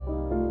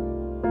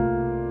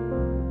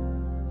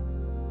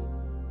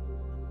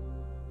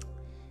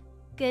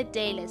Good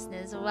day,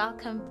 listeners.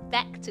 Welcome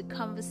back to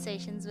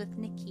Conversations with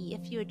Nikki.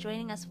 If you are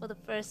joining us for the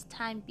first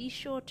time, be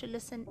sure to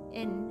listen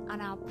in on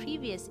our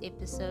previous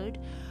episode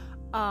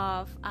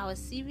of our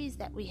series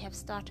that we have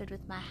started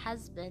with my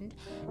husband,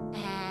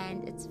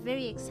 and it's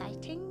very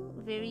exciting,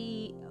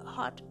 very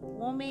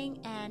heartwarming,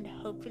 and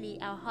hopefully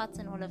our hearts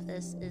in all of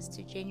this is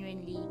to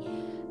genuinely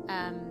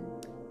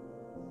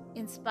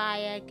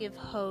inspire, give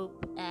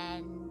hope,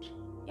 and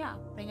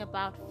bring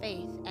about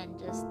faith, and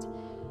just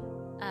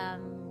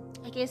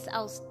I guess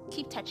I'll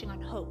keep touching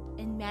on hope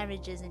in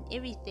marriages and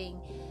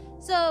everything.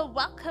 So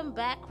welcome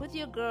back with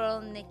your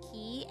girl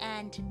Nikki,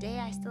 and today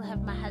I still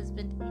have my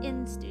husband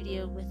in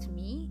studio with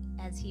me,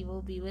 as he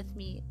will be with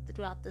me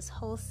throughout this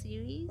whole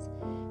series.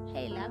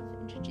 Hey love,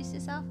 introduce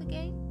yourself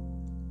again.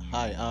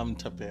 Hi, I'm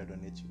Tapero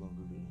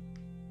Nechibongulu.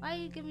 Why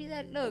you give me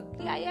that look?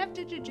 Yeah, you have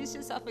to introduce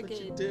yourself again.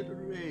 But you did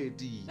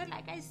already. But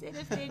like I said,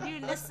 if they're new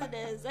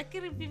listeners, I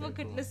think people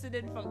could listen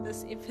in from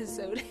this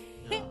episode.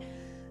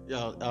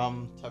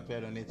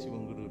 Tapero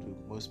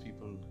Nechibongulu. Most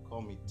people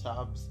call me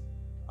Tabs.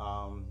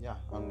 I'm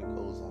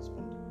Nicole's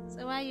husband.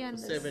 So why are you on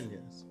this? 7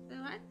 years. So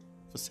what?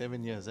 For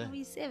 7 years, eh? Are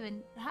we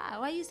 7? Why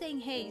are you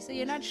saying hey? So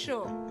you're not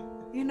sure?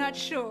 You're not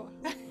sure?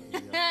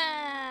 It'll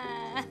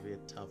be a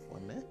tough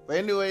one, eh? But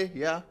anyway,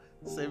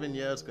 7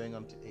 years, going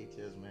on to 8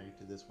 years married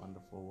to this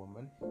wonderful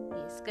woman.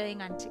 Yes,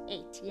 going on to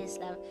 8. Yes,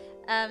 love.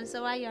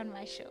 So why are you on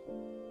my show?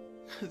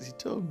 Because you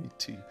told me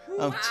to.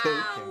 I'm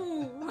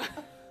joking.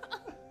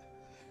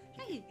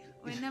 Hey,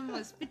 my name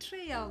was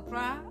betrayal,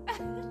 bruh.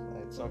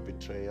 It's not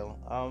betrayal.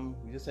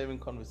 We're just having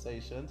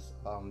conversations,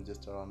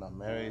 just around our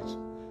marriage,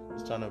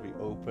 just trying to be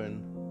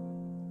open.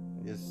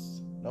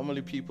 Just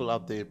normally people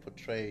out there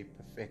portray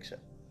perfection,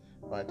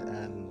 right?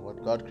 And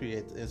what God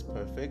creates is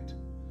perfect.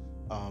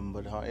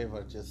 But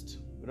however,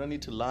 we don't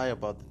need to lie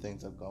about the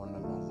things that go on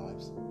in our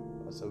lives.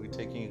 So we're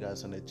taking you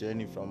guys on a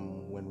journey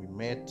from when we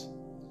met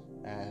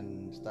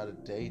and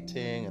started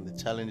dating and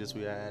the challenges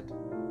we had,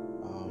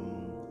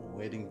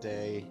 wedding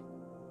day,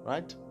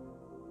 right?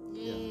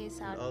 Yes.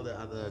 And all the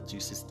other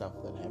juicy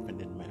stuff that happened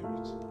in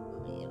marriage.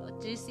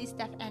 Juicy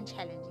stuff and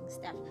challenging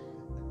stuff.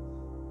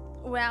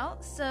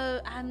 Well, so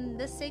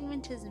this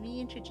segment is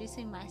me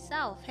introducing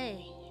myself.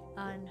 Hey,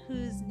 on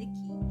who's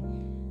Nikki.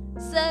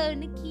 So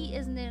Nikki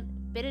is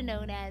better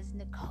known as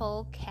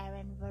Nicole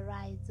Karen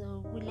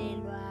Varaizo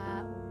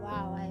Bulelwa.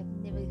 Wow, I've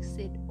never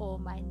said all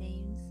my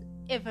names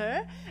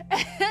ever.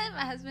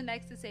 My husband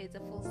likes to say it's a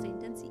full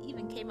sentence. He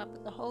even came up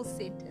with a whole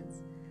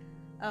sentence.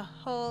 A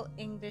whole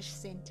English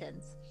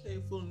sentence. Say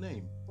your full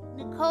name.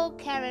 Nicole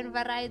Karen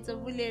Varaizo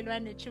Bulelwa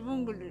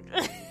Nechibongulu.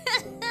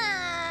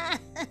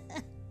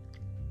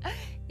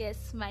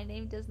 Yes, my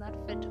name does not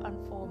fit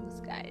on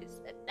forms,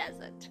 guys. It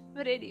doesn't.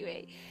 But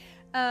anyway,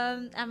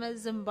 I'm a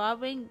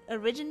Zimbabwean,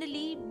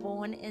 originally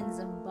born in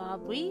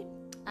Zimbabwe.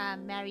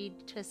 I'm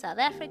married to a South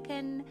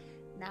African,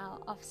 now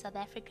of South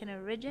African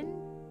origin,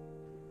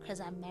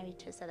 because I'm married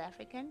to a South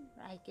African.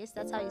 I guess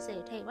that's how you say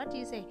it. Hey, what do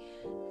you say?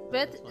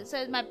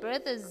 So my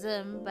birth is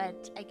Zim,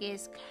 but I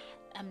guess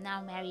I'm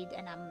now married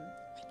and I'm,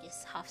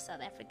 half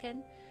South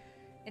African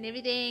and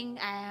everything.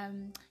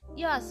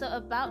 So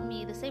about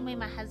me, the same way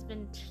my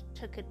husband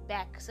took it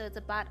back. So it's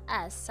about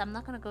us. I'm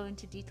not going to go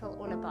into detail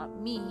all about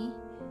me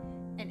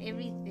and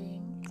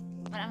everything,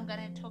 but I'm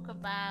going to talk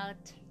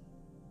about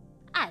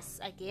us,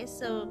 I guess.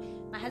 So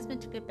my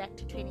husband took it back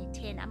to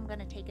 2010. I'm going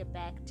to take it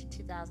back to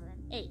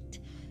 2008.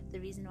 The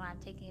reason why I'm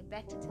taking it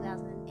back to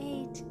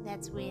 2008,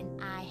 that's when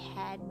I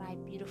had my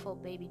beautiful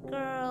baby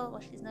girl.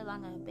 Well, she's no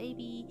longer a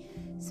baby,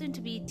 soon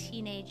to be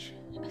teenage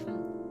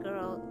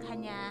girl,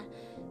 Kanya.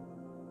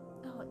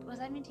 Oh, was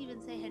I meant to even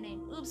say her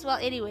name? Oops. Well,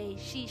 anyway,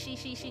 she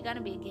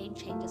gonna be a game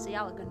changer, so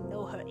y'all are gonna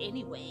know her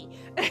anyway.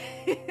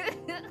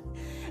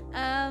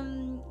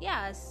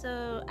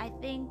 So I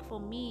think for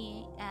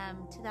me,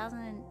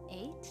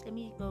 2008. Let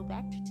me go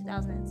back to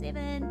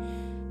 2007.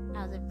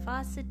 I was in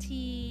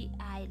varsity.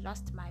 I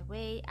lost my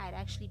way. I'd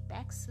actually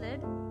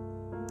backslid,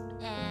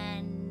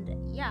 and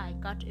I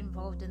got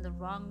involved in the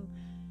wrong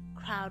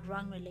crowd,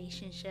 wrong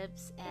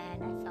relationships,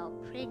 and I fell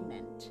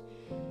pregnant.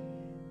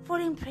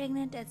 Falling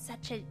pregnant at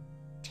such a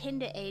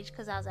tender age,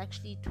 because I was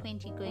actually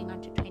 20 going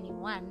on to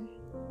 21,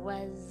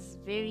 was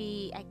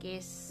very,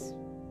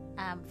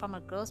 from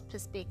a girl's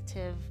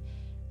perspective,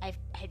 I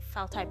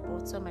felt I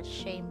brought so much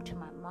shame to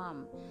my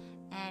mom,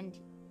 and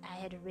I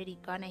had already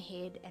gone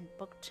ahead and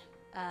booked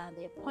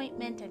the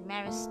appointment at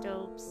Mary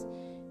Stopes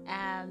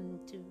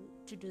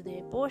to do the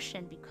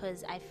abortion,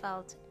 because I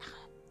felt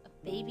a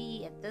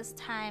baby at this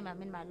time.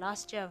 I'm in my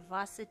last year of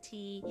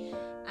varsity.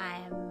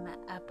 I'm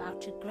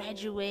about to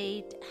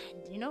graduate,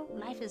 and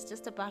life is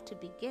just about to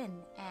begin.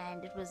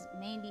 And it was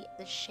mainly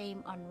the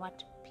shame on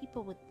what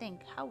people would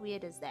think. How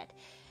weird is that?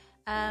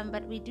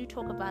 But we do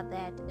talk about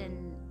that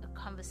in a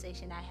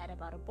conversation I had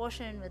about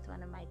abortion with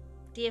one of my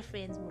dear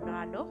friends,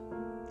 Murado.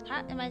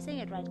 Am I saying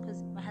it right?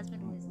 Because my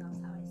husband always knows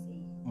how I say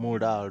it.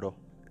 Murado.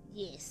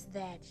 Yes,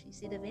 that. You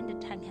see, the vendor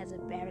tongue has a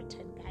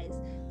baritone, guys.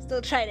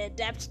 Still trying to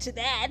adapt to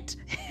that.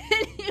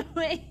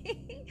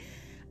 Anyway.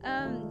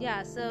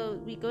 yeah, so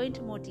we go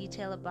into more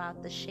detail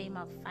about the shame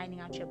of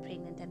finding out you're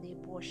pregnant and the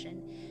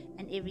abortion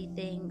and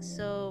everything.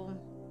 So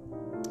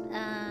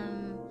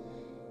I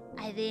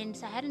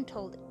hadn't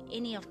told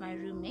any of my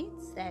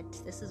roommates that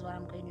this is what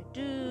I'm going to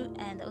do,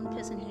 and the only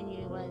person who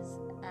knew was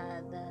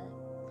I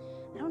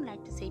don't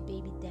like to say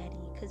baby daddy,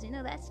 because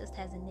that just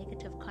has a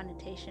negative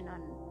connotation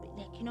on,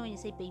 like, when you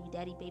say baby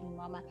daddy, baby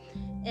mama.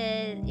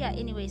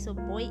 Anyway, so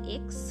boy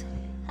X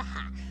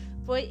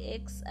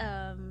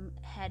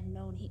had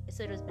known,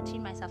 so it was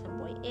between myself and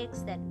boy X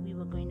that we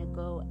were going to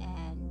go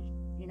and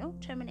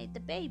terminate the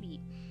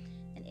baby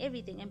and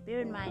everything. And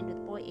bear in mind,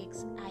 with boy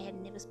X, I had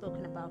never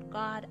spoken about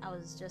God. I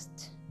was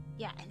just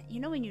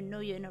and when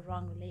you're in a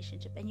wrong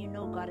relationship and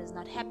God is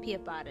not happy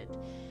about it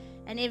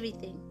and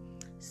everything.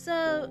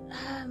 So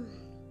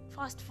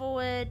fast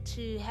forward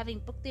to having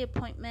booked the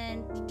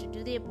appointment to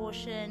do the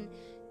abortion,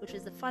 which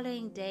was the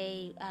following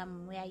day,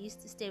 where I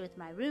used to stay with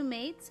my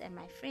roommates and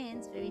my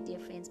friends, very dear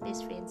friends,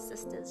 best friends,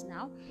 sisters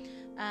now.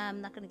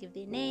 I'm not going to give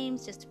their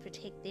names just to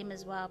protect them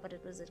as well, but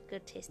it was a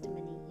good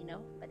testimony,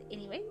 But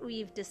anyway,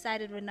 we've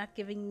decided we're not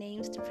giving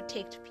names to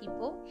protect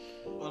people.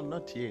 Well,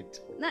 not yet.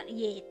 Not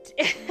yet,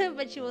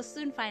 but you will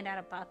soon find out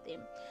about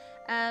them.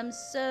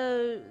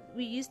 So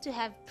we used to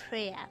have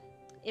prayer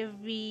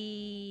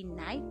every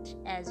night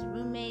as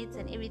roommates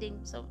and everything.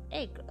 So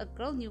a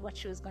girl knew what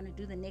she was going to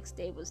do the next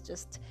day was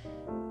just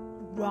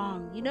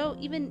wrong.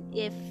 Even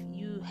if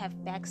you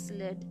have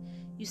backslid,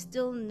 you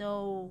still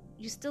know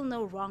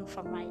wrong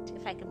from right,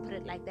 if I can put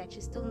it like that.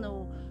 You still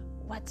know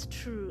what's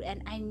true.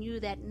 And I knew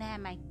that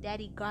my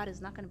daddy God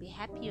is not going to be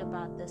happy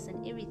about this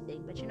and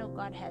everything. But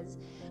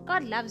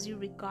God loves you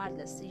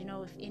regardless,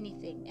 if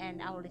anything.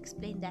 And I will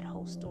explain that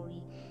whole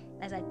story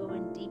as I go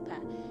in deeper.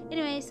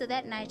 Anyway, so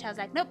that night I was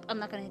like, nope, I'm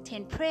not going to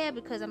attend prayer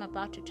because I'm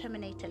about to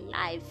terminate a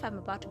life. I'm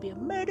about to be a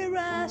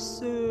murderer.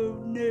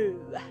 So no,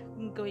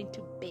 I'm going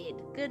to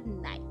bed. Good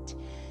night.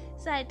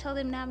 So I told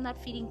him, I'm not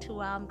feeling too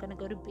well. I'm going to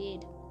go to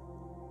bed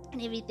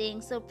and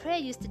everything. So prayer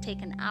used to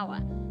take an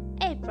hour.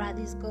 Hey, bruh,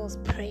 these girls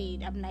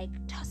prayed. I'm like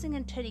tossing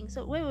and turning.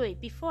 So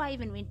wait. Before I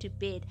even went to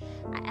bed,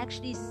 I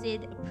actually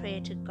said a prayer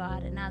to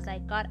God. And I was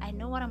like, God, I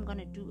know what I'm going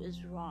to do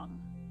is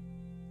wrong,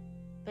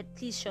 but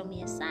please show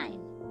me a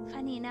sign.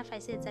 Funny enough, I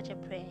said such a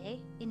prayer,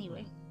 hey?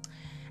 Anyway.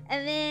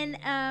 And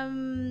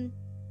then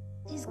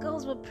these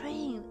girls were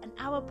praying. An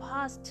hour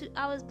passed, 2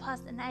 hours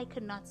passed, and I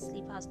could not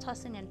sleep. I was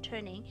tossing and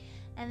turning.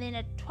 And then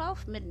at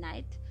 12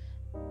 midnight,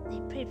 they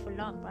prayed for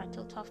long, bro,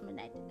 till 12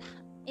 midnight.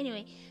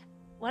 Anyway,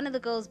 one of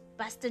the girls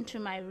bust into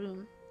my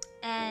room,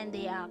 and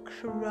they are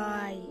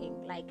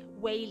crying, like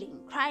wailing,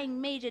 crying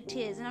major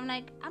tears. And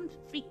I'm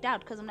freaked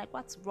out because I'm like,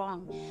 what's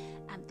wrong?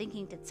 I'm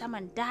thinking, did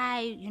someone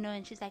die?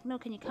 And she's like, no,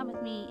 can you come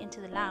with me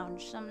into the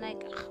lounge? So I'm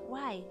like,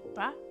 why,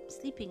 bruh? I'm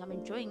sleeping. I'm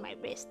enjoying my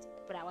rest.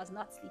 But I was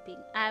not sleeping.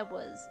 I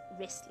was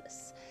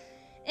restless.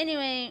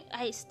 Anyway,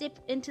 I step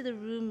into the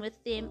room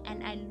with them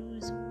and I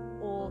lose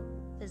all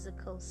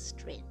physical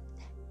strength.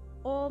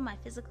 All my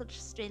physical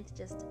strength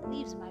just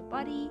leaves my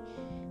body,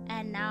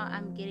 and now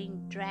I'm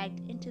getting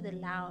dragged into the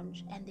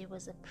lounge, and there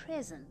was a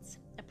presence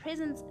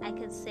I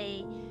could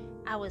say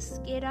I was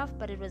scared of,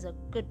 but it was a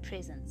good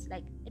presence.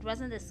 Like, it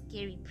wasn't a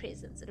scary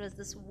presence. It was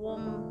this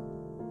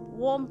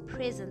warm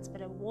presence,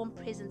 but a warm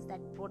presence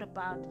that brought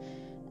about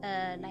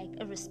like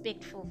a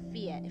respectful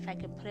fear, if I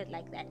can put it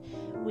like that,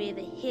 where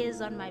the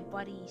hairs on my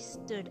body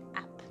stood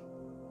up.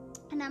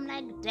 And I'm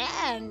like,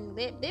 dang,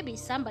 there be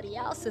somebody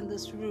else in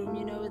this room,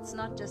 it's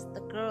not just the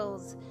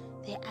girls,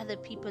 there are other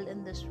people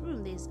in this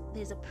room,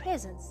 there's a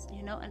presence,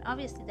 and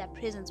obviously that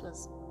presence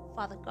was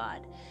Father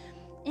God.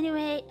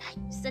 Anyway,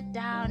 I sit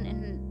down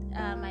and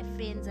my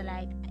friends are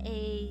like,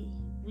 hey,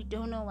 we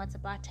don't know what's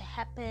about to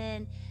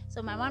happen.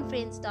 So my one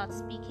friend starts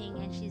speaking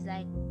and she's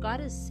like, God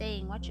is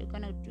saying what you're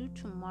gonna do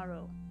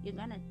tomorrow, you're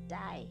gonna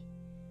die.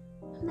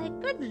 I'm like,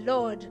 good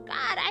Lord,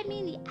 God, I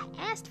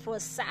asked for a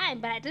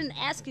sign, but I didn't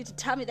ask you to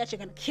tell me that you're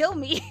going to kill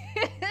me,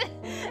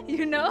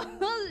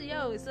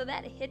 so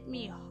that hit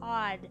me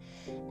hard.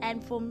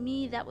 And for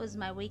me, that was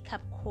my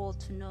wake-up call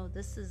to know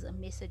this is a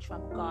message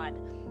from God,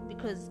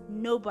 because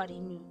nobody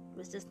knew. It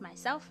was just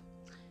myself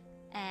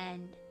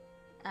and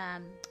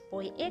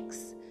boy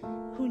X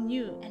who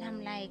knew. And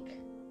I'm like,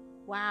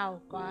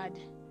 wow, God,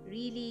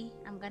 really?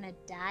 I'm going to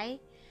die?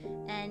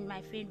 And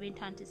my friend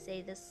went on to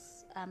say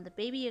this, the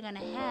baby you're going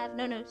to have,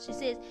 she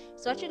says,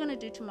 so what you're going to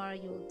do tomorrow,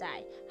 you will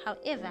die.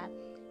 However,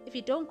 if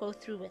you don't go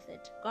through with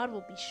it, God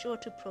will be sure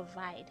to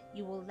provide.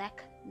 You will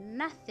lack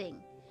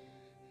nothing.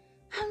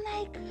 I'm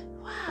like,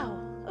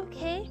 wow,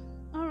 okay,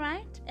 all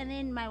right. And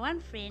then my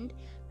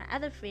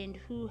other friend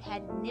who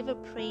had never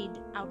prayed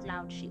out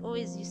loud, she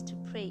always used to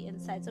pray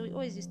inside. So we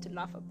always used to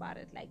laugh about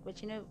it. But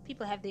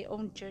people have their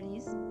own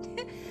journeys.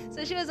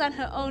 So she was on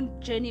her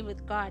own journey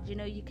with God.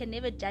 You can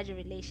never judge a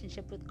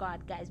relationship with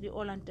God, guys. We're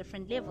all on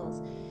different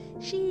levels.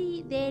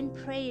 She then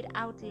prayed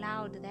out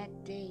loud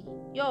that day.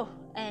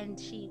 And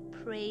she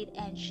prayed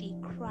and she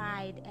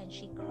cried and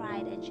she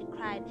cried and she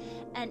cried.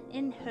 And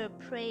in her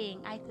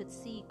praying, I could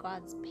see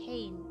God's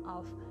pain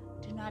of,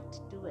 do not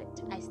do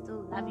it. I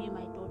still love you,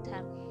 my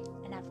daughter,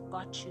 and and I've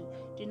got you.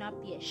 Do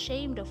not be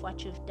ashamed of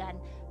what you've done.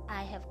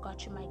 I have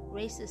got you. My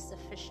grace is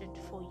sufficient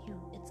for you.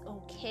 It's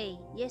okay.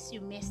 Yes, you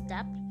messed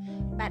up,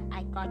 but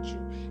I got you.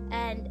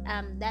 And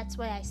that's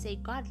why I say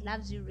God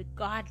loves you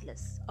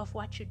regardless of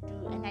what you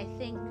do. And I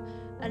think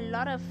a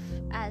lot of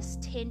us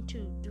tend to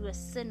do a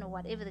sin or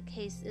whatever the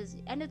case is.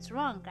 And it's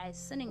wrong, guys.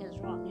 Sinning is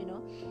wrong,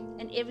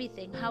 and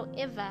everything.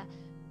 However,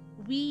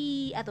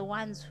 we are the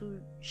ones who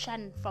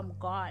shun from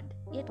God.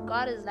 Yet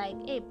God is like,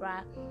 hey,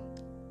 bruh,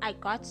 I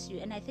got you.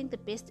 And I think the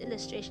best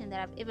illustration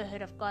that I've ever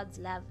heard of God's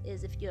love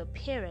is if you're a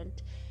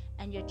parent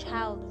and your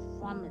child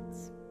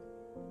vomits.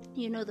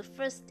 The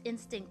first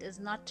instinct is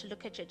not to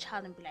look at your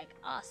child and be like,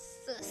 oh,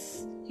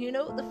 sis.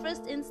 The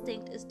first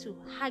instinct is to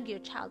hug your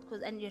child,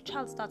 and your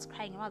child starts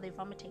crying while they're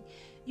vomiting.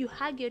 You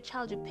hug your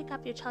child, you pick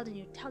up your child, and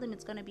you tell them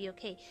it's going to be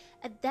okay.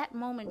 At that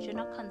moment, you're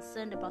not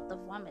concerned about the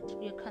vomit.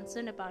 You're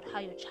concerned about how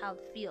your child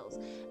feels.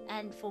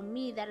 And for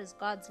me, that is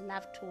God's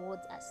love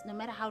towards us. No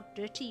matter how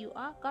dirty you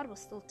are, God will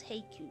still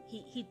take you.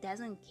 He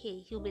doesn't care.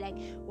 He'll be like,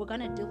 we're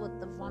going to deal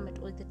with the vomit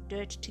or the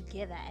dirt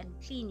together and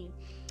clean you.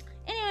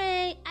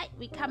 Anyway,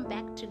 we come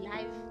back to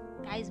life.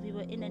 Guys, we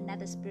were in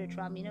another spirit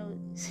realm.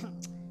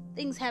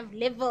 Things have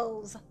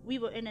levels. We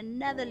were in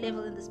another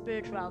level in the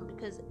spirit realm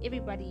because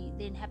everybody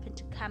then happened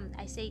to come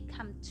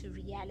to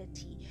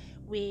reality,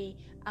 where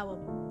our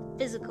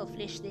physical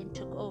flesh then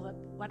took over.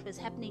 What was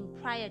happening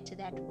prior to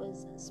that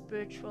was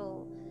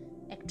spiritual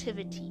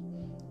activity.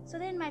 So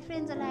then my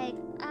friends are like,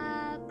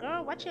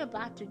 girl, what you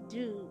about to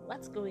do?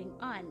 What's going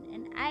on?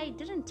 And I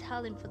didn't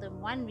tell them for them.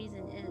 One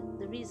reason,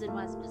 the reason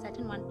was because I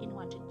didn't want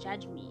anyone to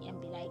judge me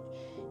and be like,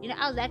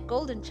 I was that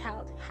golden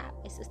child.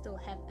 I still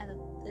have other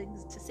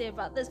things to say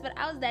about this, but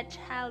I was that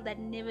child that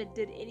never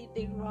did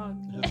anything wrong.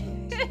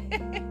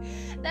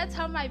 That's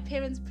how my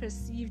parents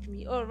perceived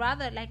me, or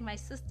rather, like my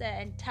sister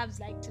and Tubbs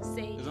like to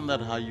say. Isn't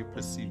that how you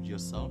perceived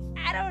yourself?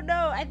 I don't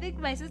know. I think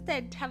my sister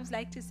and Tubbs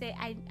like to say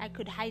I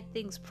could hide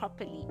things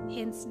properly,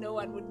 hence no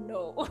one would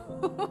know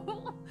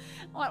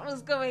what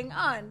was going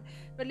on.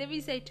 But let me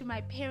say, to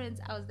my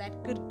parents, I was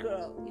that good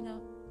girl,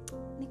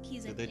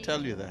 Nikki's Did they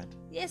tell you that?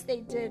 Yes, they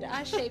did.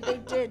 Ashay, they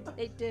did.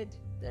 They did.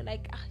 They're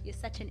like, you're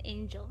such an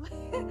angel.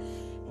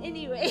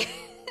 Anyway.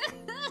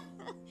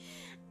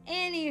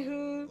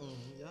 Anywho.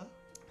 Yeah.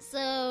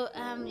 So,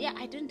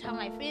 I didn't tell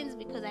my friends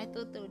because I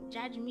thought they would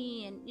judge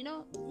me, and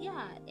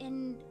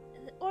and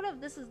all of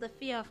this is the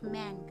fear of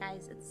man,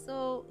 guys. It's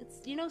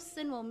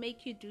sin will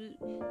make you do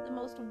the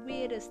most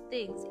weirdest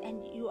things,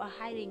 and you are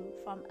hiding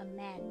from a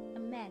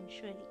man,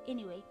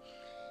 surely.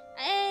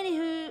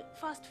 Anywho,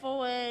 fast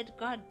forward,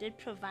 God did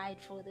provide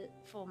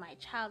for my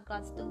child.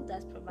 God still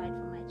does provide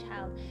for my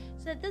child.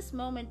 So at this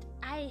moment,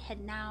 I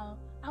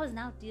was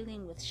now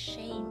dealing with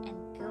shame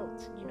and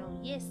guilt.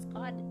 Yes,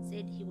 God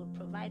said He would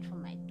provide for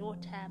my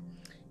daughter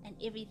and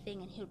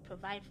everything, and He would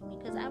provide for me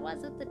because I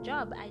was at the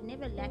job. I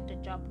never lacked a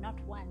job, not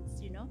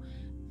once.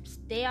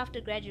 Day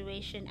after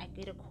graduation, I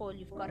get a call,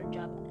 you've got a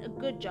job, a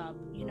good job.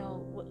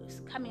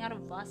 Coming out of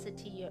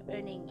varsity, you're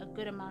earning a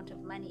good amount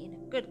of money in a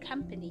good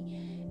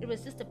company. It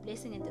was just a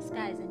blessing in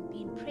disguise, and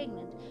being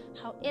pregnant.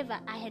 However,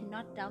 I had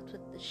not dealt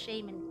with the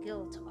shame and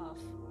guilt of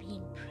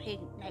being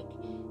pregnant, like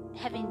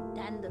having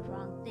done the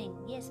wrong thing.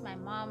 Yes, my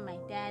mom, my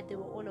dad, they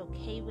were all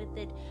okay with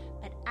it,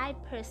 but I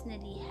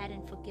personally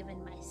hadn't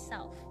forgiven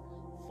myself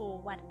for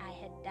what I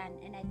had done.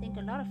 And I think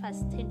a lot of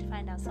us tend to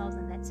find ourselves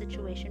in that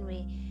situation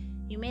where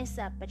you mess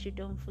up, but you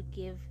don't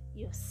forgive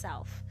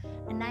yourself.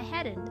 And I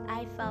hadn't.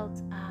 I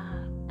felt,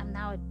 I'm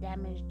now a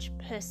damaged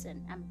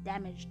person. I'm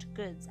damaged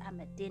goods. I'm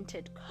a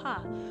dented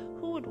car.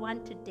 Who would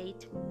want to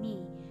date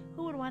me?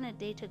 Who would want to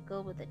date a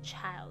girl with a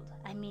child?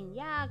 I mean,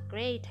 yeah,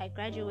 great. I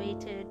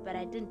graduated, but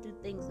I didn't do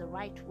things the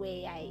right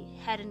way. I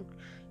hadn't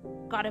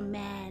got a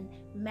man,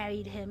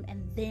 married him,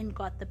 and then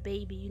got the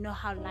baby. You know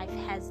how life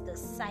has the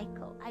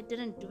cycle. I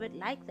didn't do it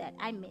like that.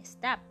 I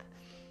messed up,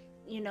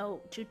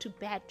 due to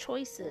bad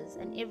choices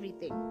and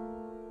everything.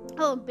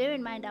 Oh, bear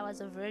in mind, I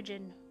was a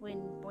virgin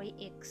when Boy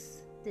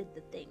X did the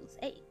things.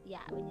 Hey,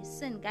 yeah, when you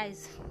sin,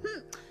 guys,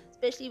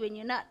 especially when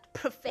you're not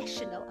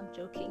professional, I'm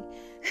joking,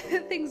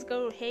 things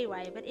go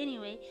haywire. But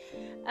anyway,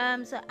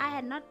 so I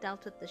had not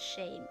dealt with the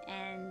shame,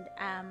 and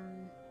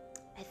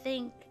I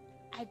think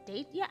I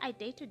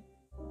dated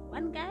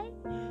one guy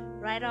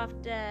right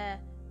after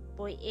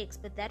Boy X,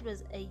 but that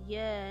was a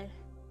year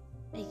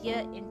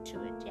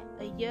into it,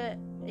 a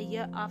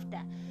year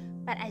after.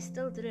 But I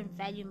still didn't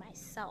value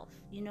myself,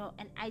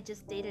 and I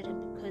just dated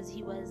him because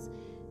he was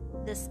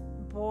this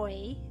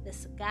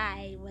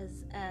guy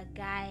was a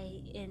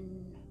guy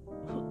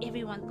who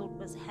everyone thought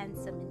was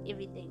handsome and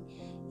everything.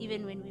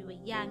 Even when we were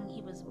young,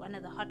 he was one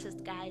of the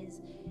hottest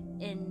guys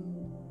in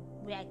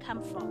where I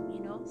come from,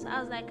 So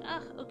I was like,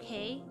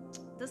 okay,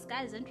 this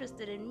guy's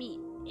interested in me.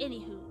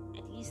 Anywho,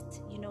 at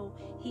least,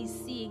 he's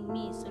seeing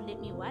me, so let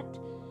me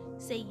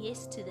say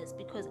yes to this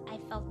because I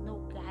felt no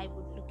guy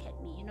would look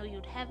at me.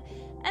 You'd have,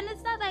 and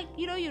it's not like,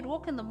 you'd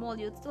walk in the mall,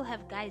 you'd still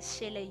have guys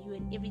shell at you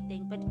and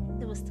everything, but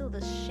there was still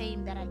this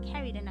shame that I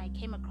carried. And I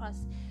came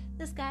across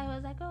this guy who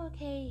was like, oh,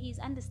 okay, he's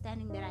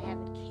understanding that I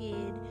have a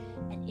kid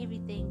and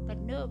everything, but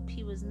nope,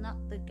 he was not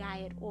the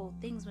guy at all.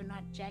 Things were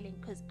not gelling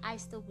because I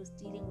still was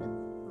dealing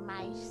with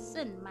my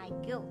sin, my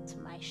guilt,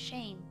 my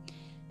shame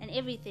and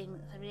everything.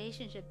 The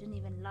relationship didn't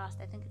even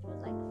last. I think it was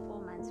like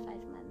 4 months, 5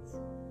 months.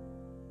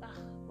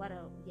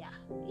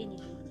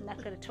 Anywho,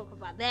 not gonna talk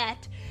about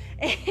that.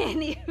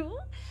 Anywho,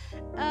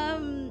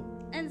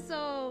 and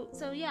so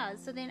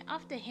then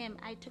after him,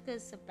 I took a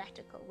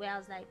sabbatical where I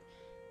was like,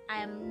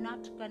 I am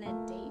not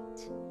gonna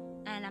date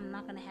and I'm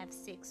not gonna have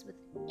sex with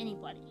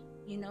anybody,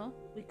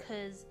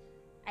 because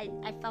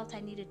I felt I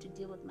needed to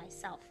deal with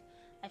myself.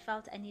 I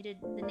felt I needed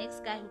the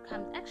next guy who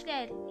comes. Actually,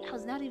 I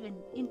was not even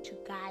into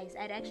guys.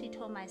 I'd actually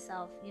told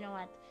myself, you know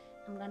what,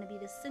 I'm gonna be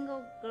the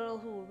single girl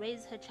who will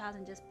raise her child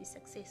and just be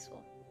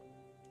successful.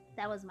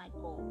 That was my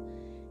goal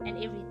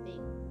and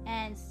everything.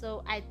 And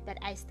so but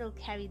I still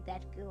carried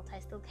that guilt. I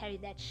still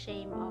carried that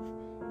shame of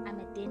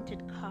I'm a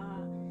dented car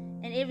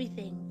and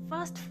everything.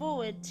 Fast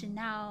forward to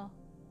now.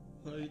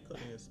 Why are you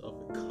calling yourself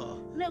a car?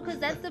 No, because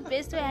that's the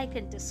best way I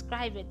can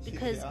describe it.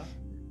 Because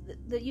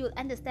you'll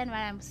understand why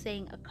I'm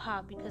saying a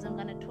car, because I'm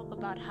going to talk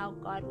about how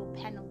God will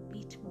panel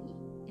beat me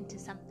into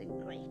something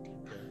great.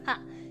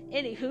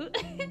 Anywho.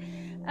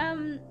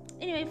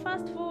 Anyway,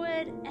 fast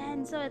forward,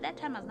 and so at that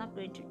time I was not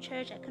going to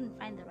church. I couldn't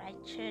find the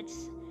right church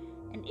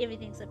and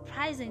everything.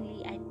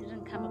 Surprisingly, I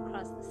didn't come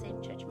across the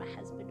same church my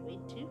husband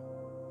went to.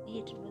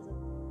 Yet it was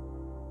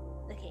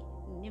okay,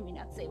 let me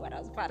not say what I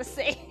was about to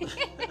say.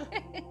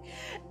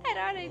 I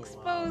don't want to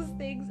expose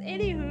things.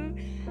 Anywho,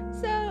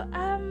 so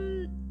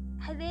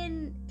I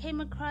then came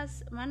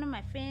across one of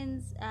my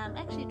friends.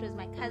 Actually, it was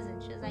my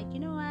cousin. She was like, you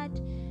know what?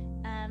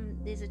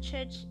 There's a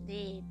church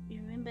there.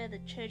 You remember the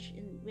church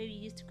where we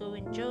used to go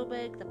in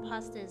Joburg? The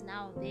pastor is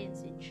now there in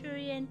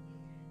Centurion.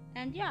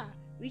 And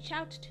reach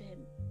out to him.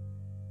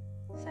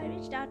 So I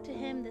reached out to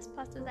him. This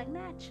pastor was like,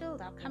 nah, chill.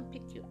 I'll come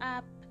pick you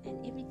up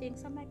and everything.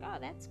 So I'm like, oh,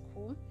 that's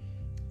cool.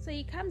 So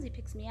he comes, he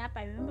picks me up.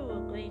 I remember we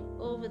were going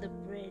over the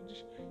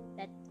bridge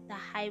that the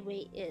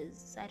highway is.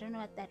 So I don't know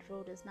what that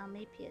road is now.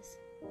 Mapius.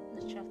 I'm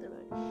not sure of the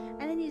road.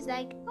 And then he's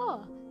like,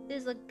 oh,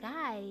 there's a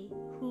guy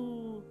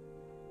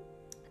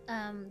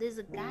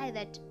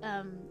that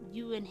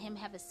you and him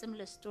have a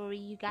similar story.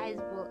 You guys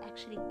will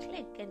actually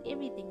click and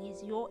everything.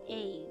 He's your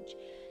age.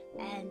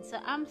 And so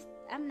I'm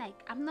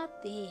like, I'm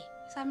not there.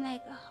 So I'm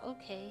like, oh,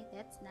 okay,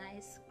 that's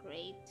nice,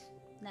 great.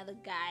 Another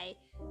guy,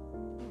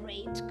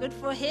 great, good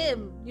for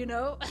him,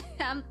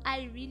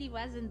 I really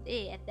wasn't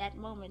there at that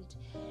moment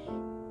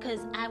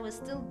because I was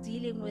still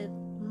dealing with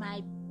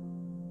my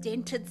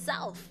dented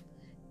self.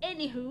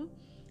 Anywho,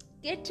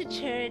 get to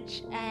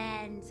church,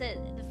 and so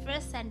the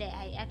first Sunday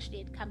I actually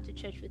had come to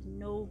church with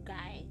no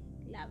guy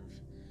love,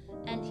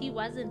 and he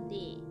wasn't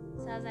there.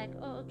 So I was like,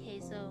 oh, okay,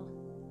 so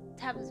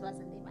Tubbs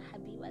wasn't there, my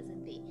hubby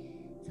wasn't there.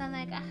 So I'm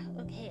like,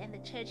 okay, and the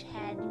church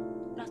had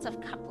lots of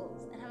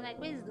couples, and I'm like,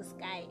 where's this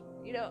guy?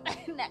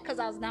 Because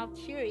I was now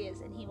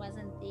curious, and he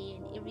wasn't there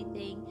and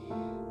everything.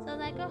 So I was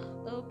like, oh,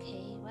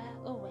 okay,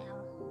 well,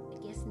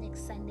 I guess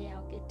next Sunday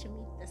I'll get to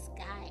meet this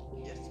guy.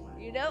 Yes,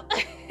 ma'am.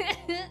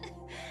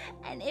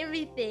 And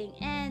everything.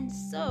 And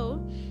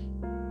so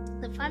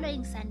the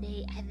following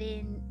Sunday, I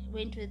then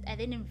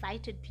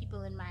invited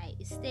people in my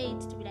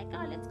estate to be like,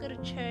 oh, let's go to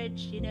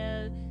church.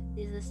 There's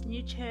this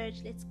new church,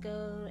 let's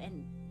go.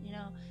 And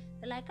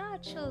they're like, oh,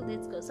 chill,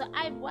 let's go. So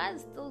I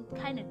was still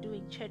kind of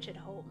doing church at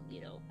home.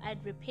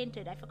 I'd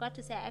repented. I forgot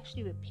to say I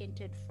actually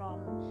repented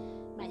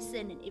from my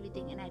sin and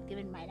everything, and I'd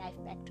given my life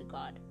back to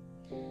God.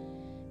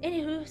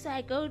 Anywho, so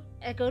I go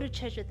to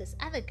church with this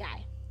other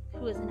guy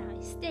who was in our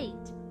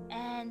estate,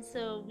 and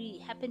so we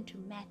happened to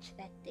match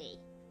that day.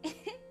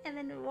 And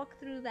then we walk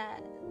through the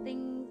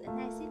things,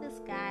 and I see this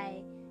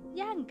guy,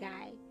 young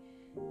guy.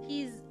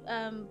 He's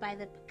by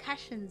the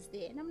percussions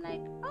there, and I'm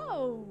like,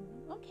 oh,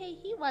 okay,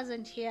 he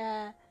wasn't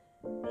here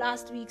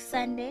last week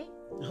Sunday.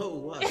 Oh,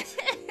 what?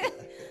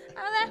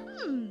 I'm like,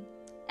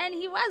 and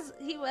he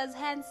was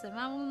handsome.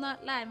 I will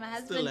not lie. My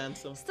husband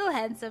still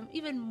handsome,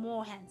 even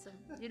more handsome.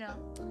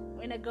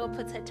 When a girl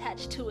puts her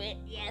touch to it,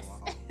 yes.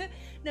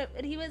 No,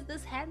 but he was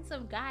this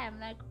handsome guy. I'm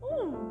like,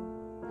 ooh,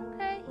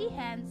 okay, he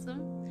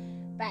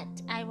handsome,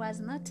 but I was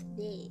not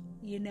there,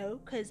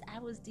 because I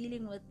was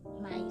dealing with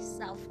my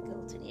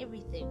self-guilt and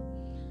everything.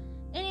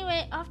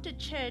 Anyway, after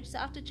church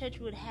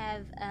we would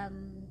have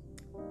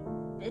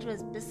it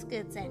was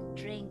biscuits and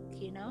drink,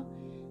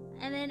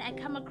 and then I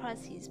come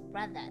across his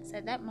brother. So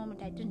at that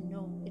moment I didn't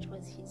know it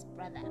was his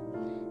brother,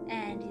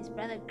 and his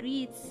brother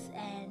greets,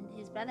 and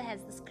his brother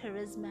has this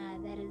charisma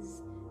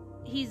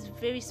he's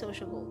very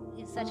sociable.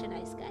 He's such a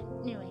nice guy.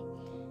 Anyway,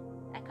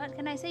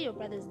 can I say your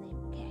brother's name?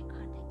 Okay, I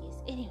can't, I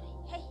guess. Anyway,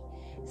 hey,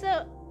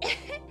 so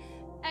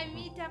I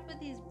meet up with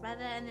his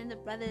brother, and then the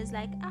brother is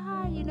like,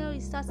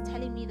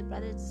 the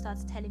brother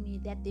starts telling me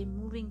that they're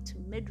moving to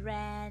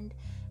Midrand,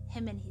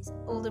 him and his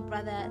older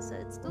brother. So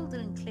it still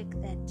didn't click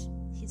that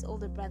his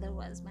older brother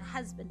was my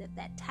husband at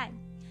that time.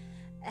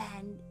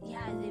 And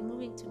yeah, they're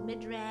moving to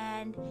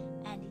Midrand,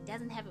 and he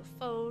doesn't have a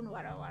phone,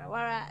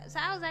 wara. So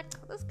I was like,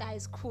 this guy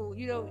is cool,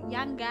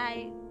 young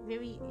guy,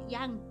 very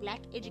young, black,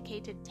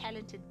 educated,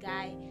 talented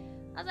guy.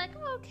 I was like,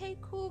 oh, okay,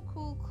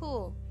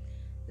 cool.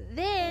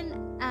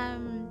 Then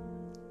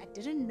I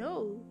didn't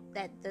know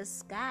that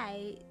this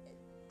guy,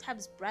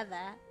 Tab's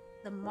brother,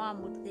 the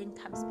mom would then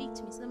come speak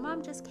to me. So the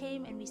mom just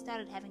came and we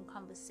started having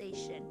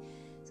conversation.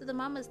 So the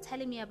mom was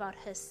telling me about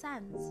her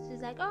sons.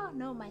 She's like, oh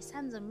no, my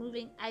sons are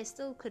moving. I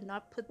still could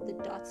not put the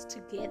dots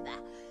together.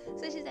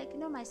 So she's like,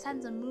 my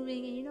sons are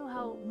moving, and you know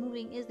how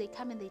moving is. They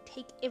come and they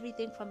take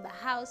everything from the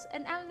house.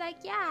 And I'm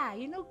like, yeah,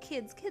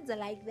 kids are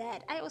like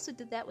that. I also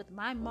did that with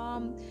my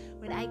mom.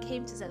 When I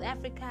came to South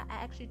Africa, I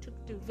actually took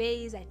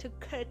duvets, I took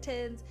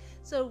curtains.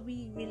 So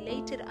we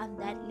related on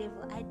that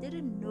level. I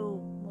didn't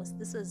know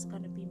this was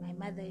going to be my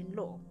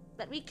mother-in-law.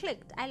 But we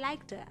clicked. I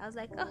liked her. I was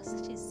like, oh,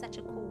 she's such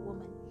a cool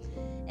woman.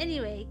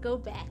 Anyway, go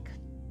back.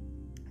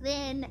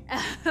 Then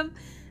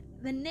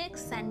the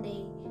next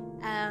Sunday,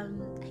 I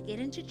get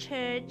into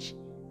church.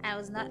 I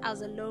was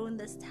alone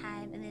this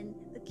time. And then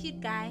the cute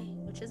guy,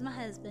 which is my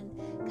husband,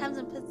 comes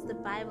and puts the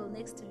Bible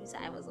next to me. So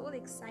I was all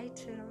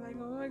excited. I'm like,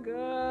 oh my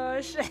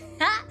gosh.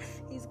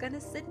 He's going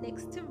to sit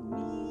next to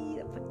me.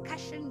 The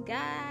percussion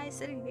guy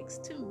sitting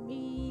next to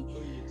me.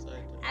 Were you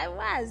excited? I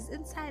was.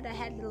 Inside I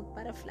had little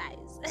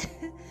butterflies.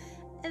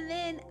 And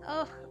then,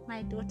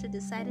 my daughter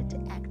decided to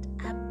act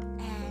up,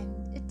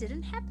 and it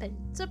didn't happen.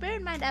 So bear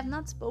in mind, I've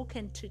not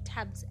spoken to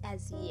Tubbs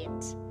as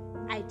yet.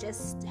 I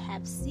just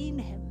have seen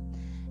him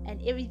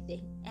and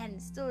everything. And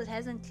still it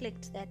hasn't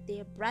clicked that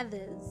they're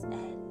brothers,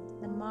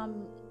 and the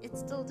mom, it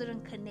still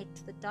didn't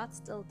connect. The dots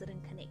still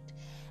didn't connect.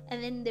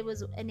 And then there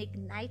was an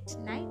Ignite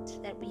night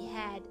that we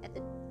had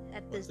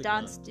at this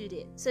dance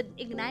studio. So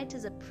Ignite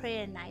is a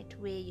prayer night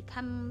where you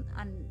come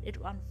on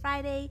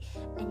Friday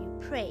and you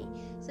pray.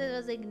 So it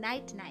was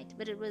Ignite night,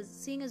 but it was,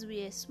 seeing as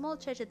we were a small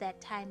church at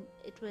that time,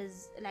 it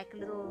was like a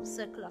little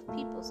circle of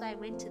people. So I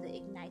went to the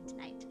Ignite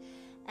night,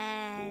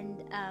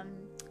 and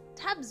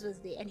Tubbs was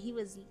there, and he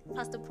was,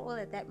 Pastor Paul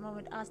at that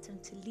moment asked him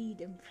to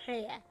lead in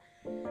prayer.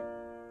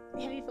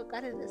 Have you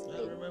forgotten this?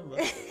 I remember.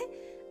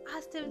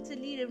 Asked him to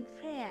lead in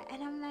prayer,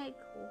 and I'm like,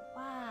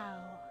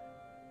 wow,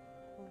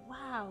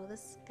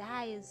 this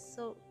guy is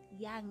so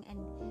young and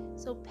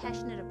so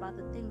passionate about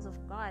the things of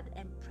God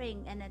and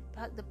praying. And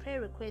the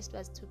prayer request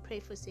was to pray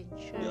for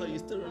Centurion. Yeah, you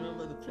still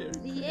remember the prayer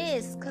request?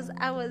 Yes, because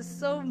I was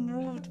so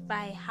moved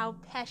by how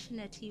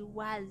passionate he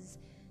was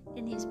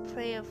in his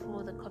prayer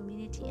for the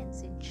community and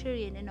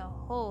Centurion in a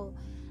whole.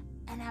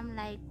 And I'm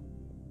like,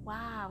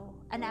 wow.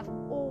 And I've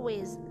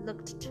always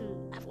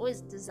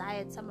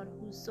desired someone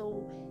who's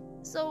so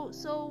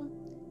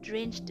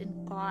drenched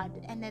in God.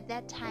 And at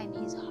that time,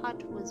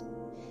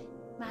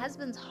 my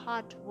husband's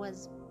heart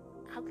was,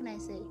 how can I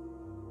say,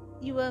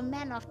 you were a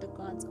man after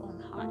God's own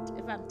heart,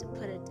 if I'm to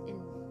put it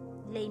in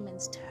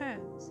layman's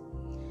terms.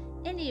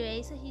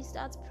 Anyway, so he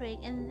starts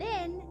praying, and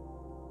then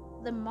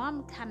the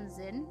mom comes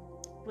in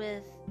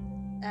with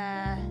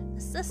the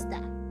sister,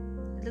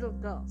 a little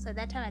girl. So at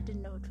that time I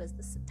didn't know it was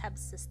the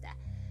Tubbs sister.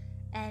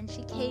 And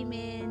she came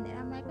in, and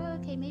I'm like, oh,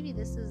 okay, maybe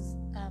this is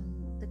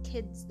the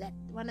kids, that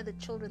one of the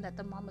children that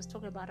the mom was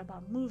talking about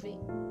moving.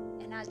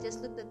 And I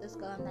just looked at this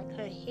girl, and like,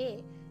 her hair,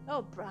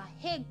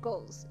 hair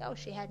goals. Oh,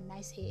 she had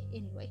nice hair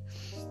anyway.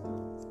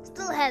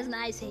 Still has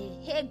nice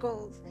hair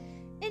goals.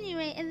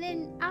 Anyway, and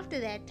then after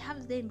that,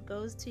 Tubbs then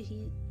goes to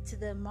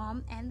the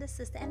mom and the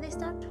sister, and they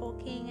start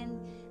talking, and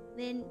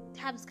then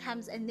Tubbs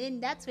comes, and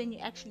then that's when you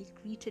actually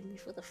greeted me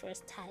for the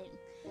first time.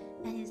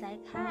 And he's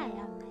like, hi.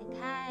 I'm like,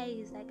 hi.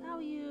 He's like, how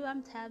are you?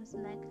 I'm Tubbs.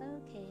 I'm like,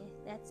 okay,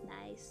 that's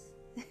nice.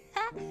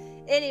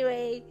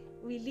 Anyway,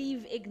 we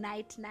leave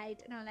Ignite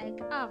night, and I'm like,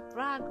 oh,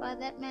 God,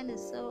 that man is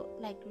so,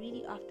 like,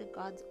 really after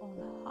God's own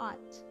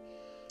heart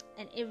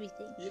and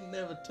everything. You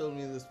never told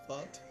me this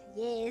part.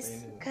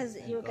 Yes, because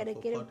you're gonna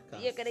get a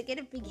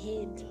big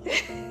head.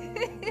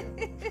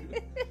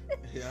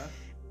 Yeah.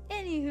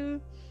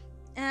 Anywho,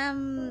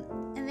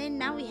 and then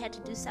now we had to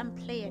do some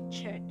play at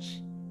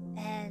church.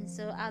 And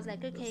so I was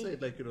like, okay. Don't say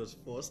it like it was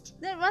forced.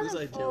 No, it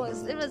wasn't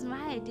forced. It was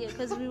my idea,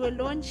 because we were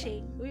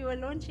launching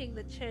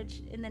the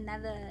church in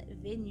another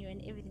venue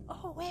and everything.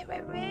 Oh, wait.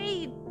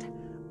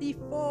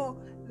 Before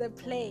the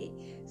play.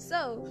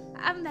 So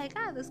I'm like,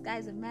 this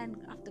guy's a man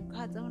after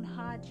God's own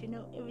heart,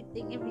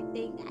 everything.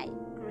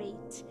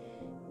 Great.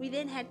 We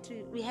then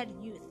we had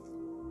youth.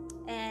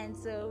 And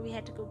so we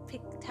had to go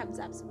pick Tubbs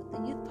up. So with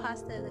the youth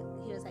pastor,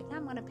 he was like,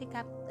 I'm going to pick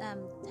up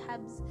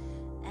Tubbs.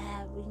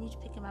 We need to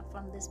pick him up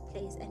from this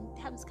place. And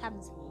Tubbs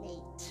comes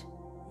late.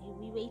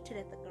 We waited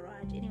at the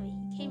garage. Anyway,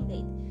 he came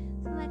late.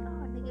 So I'm like,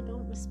 nigga,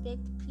 don't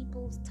respect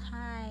people's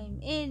time.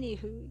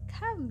 Anywho, he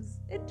comes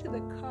into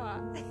the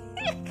car.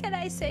 Can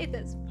I say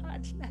this,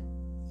 partner?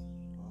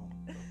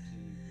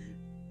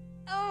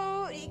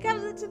 Oh, he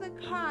comes into the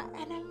car,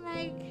 and I'm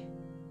like,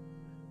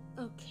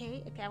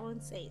 okay, I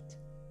won't say it.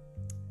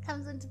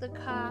 comes into the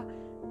car.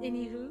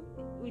 Anywho,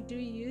 we do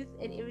youth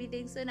and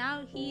everything. So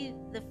now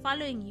the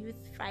following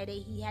youth Friday,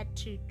 he had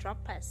to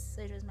drop us.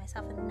 So it was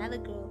myself and another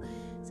girl.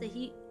 So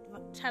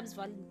Tubbs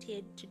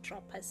volunteered to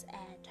drop us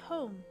at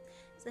home.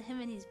 So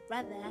him and his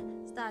brother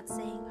start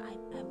saying,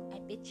 I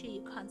bet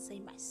you can't say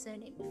my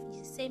surname. If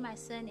you say my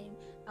surname,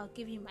 I'll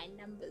give you my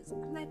numbers.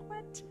 I'm like,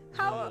 what?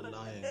 How?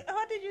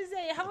 What did you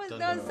say?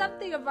 There was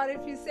something about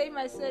if you say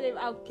my surname,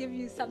 I'll give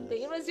you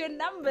something. It was your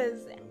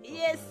numbers.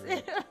 Yes,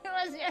 it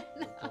was your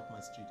numbers. My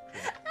street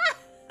cred.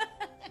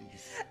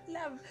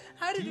 Love.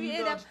 How did we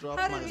end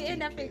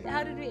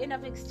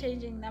up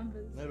exchanging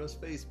numbers? No, it was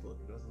Facebook.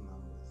 It wasn't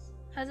numbers.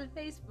 How's it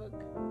Facebook?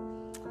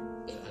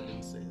 I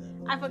didn't say that.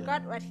 I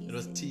forgot what he said. It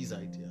was T's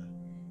idea.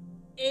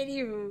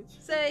 Anywho,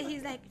 so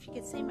he's like, if you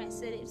could say my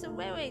surname. So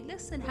wait,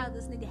 listen how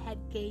this nigga had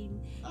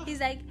game. He's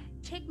like,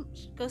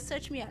 go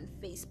search me on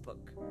Facebook.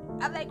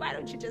 I'm like, why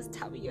don't you just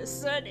tell me your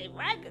surname?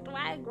 Why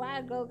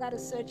a girl gotta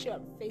search you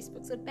on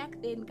Facebook? So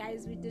back then,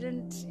 guys, we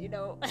didn't,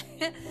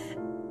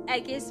 I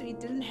guess we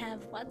didn't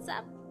have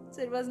WhatsApp.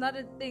 So it was not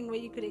a thing where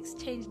you could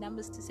exchange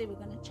numbers to say we're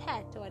gonna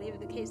chat or whatever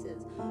the case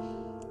is.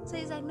 So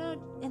he's like,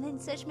 no, and then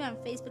search me on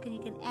Facebook and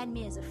you can add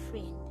me as a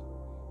friend.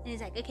 And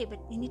he's like, okay, but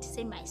you need to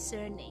say my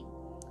surname.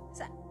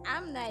 So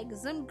I'm like,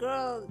 some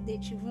girl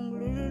that you,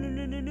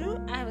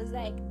 I was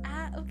like,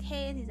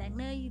 okay. And he's like,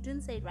 no, you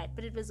didn't say it right.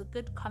 But it was a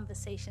good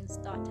conversation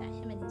starter.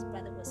 Him and his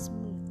brother were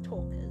smooth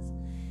talkers.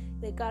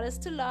 They got us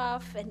to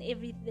laugh and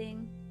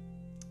everything.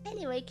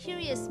 Anyway,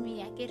 curious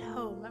me, I get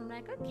home. I'm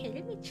like, okay,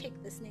 let me check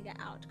this nigga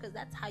out. Because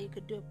that's how you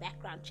could do a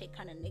background check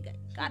on a nigga.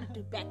 You gotta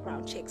do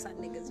background checks on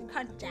niggas. You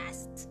can't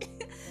just...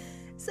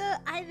 So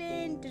I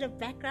then did a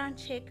background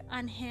check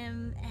on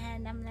him,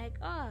 and I'm like,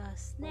 oh,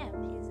 snap,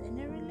 he's in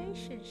a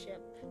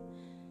relationship.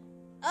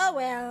 Oh,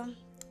 well,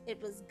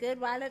 it was good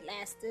while it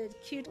lasted.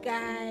 Cute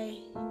guy.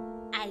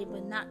 I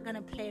was not going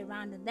to play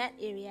around in that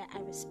area. I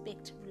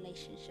respect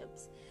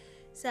relationships.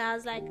 So I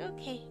was like,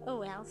 okay,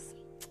 oh, well,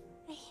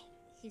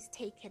 he's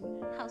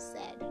taken. How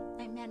sad.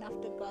 My man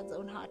after God's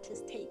own heart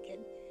is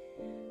taken.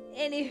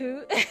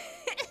 Anywho...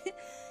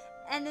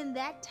 And in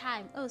that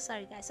time,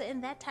 so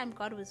in that time,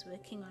 God was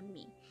working on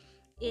me.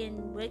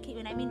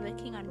 When I mean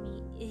working on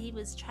me, he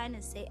was trying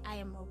to say I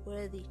am a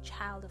worthy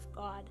child of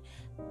God.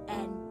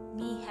 And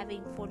me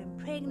having fallen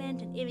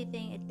pregnant and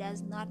everything, it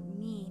does not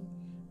mean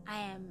I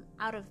am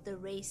out of the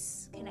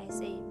race,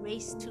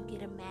 race to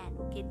get a man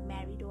or get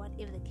married or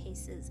whatever the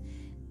case is.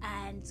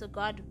 And so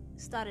God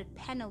started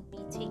panel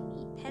beating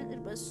me. It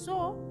was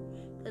sore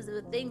because there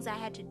were things I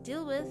had to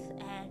deal with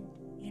and,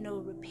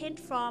 repent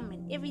from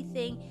and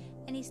everything.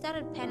 And he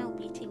started panel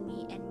beating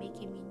me and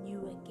making me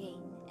new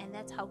again. And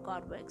that's how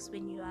God works.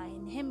 When you are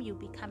in him, you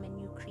become a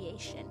new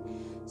creation.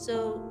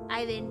 So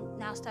I then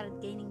now started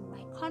gaining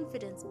my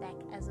confidence back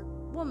as a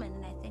woman.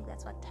 And I think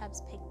that's what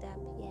Tubbs picked up.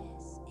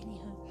 Yes.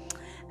 Anywho.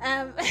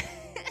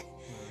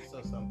 He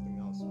saw something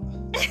else.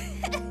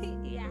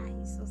 Yeah,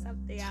 he saw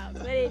something else.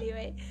 But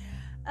anyway.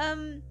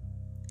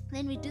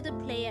 Then we do the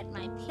play at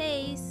my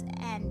place.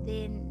 And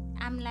then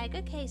I'm like,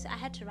 okay, so I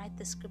had to write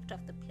the script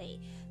of the play.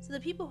 So the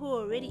people who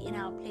were already in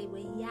our play were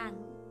young,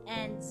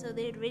 and so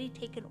they had already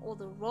taken all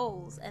the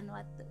roles, and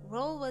what the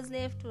role was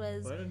left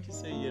was... Why don't you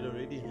say you had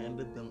already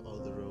handed them all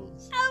the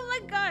roles? Oh my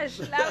gosh,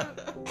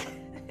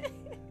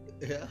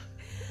 Yeah.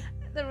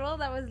 The role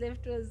that was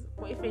left was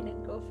boyfriend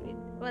and girlfriend.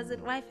 Was it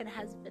wife and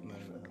husband? No. I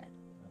forgot.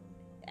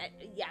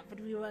 Yeah, but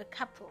we were a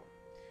couple.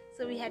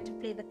 So we had to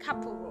play the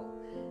couple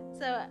role.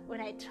 So when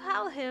I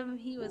tell him,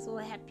 he was all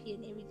happy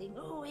and everything.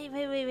 Oh, wait.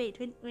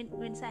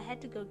 When so I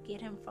had to go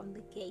get him from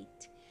the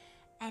gate.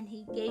 And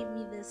he gave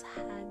me this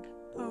hug.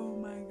 Oh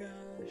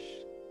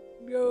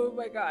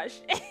my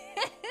gosh.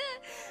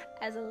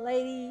 As a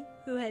lady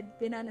who had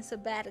been on a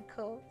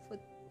sabbatical for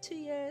 2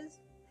 years.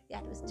 Yeah,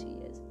 it was 2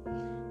 years.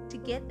 To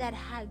get that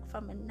hug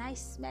from a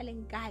nice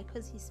smelling guy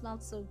because he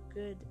smelled so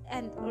good.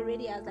 And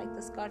already I was like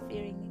this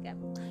God-fearing nigga.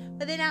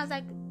 But then I was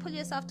like, pull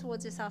yourself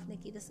towards yourself,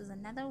 Nikki. This is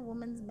another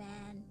woman's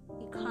man.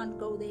 You can't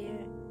go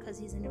there because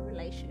he's in a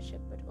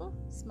relationship. But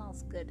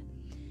smells good.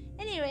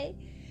 Anyway,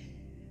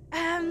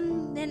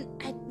 then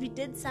we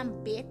did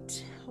some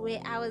bit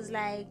where I was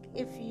like,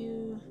 I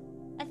feel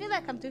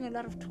like I'm doing a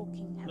lot of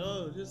talking now.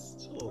 No,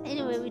 just talk.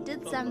 Anyway, we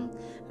did some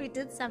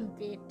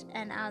bit,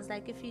 and I was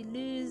like, if you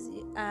lose,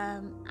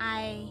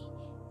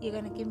 you're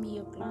gonna give me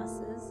your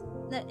glasses.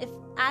 No, if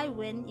I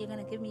win, you're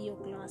gonna give me your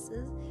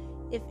glasses.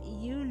 If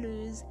you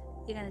lose,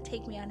 you're gonna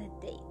take me on a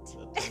date.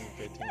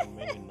 Betting on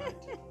Man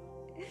United.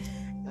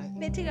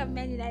 Betting on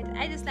Man United.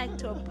 I just like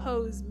to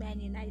oppose Man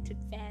United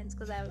fans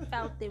because I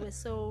felt they were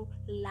so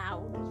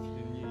loud.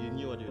 You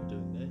knew what you were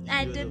doing, eh?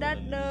 I did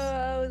not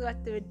know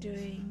what they were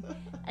doing.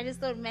 I just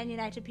thought Man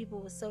United people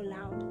were so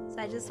loud. So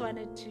I just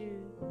wanted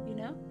to,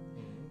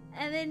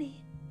 And then,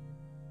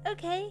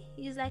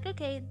 he's like,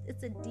 okay,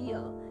 it's a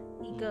deal.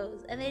 He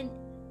goes. And then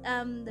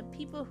the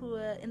people who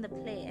were in the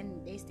play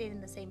and they stayed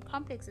in the same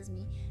complex as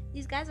me,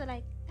 these guys were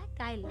like, that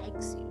guy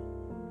likes you.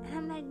 And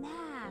I'm like,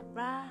 nah,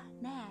 bruh,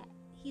 nah.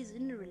 he's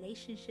in a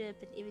relationship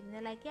and everything.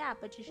 They're like, yeah,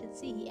 but you should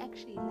see, he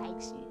actually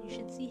likes you. You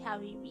should see how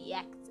he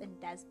reacts and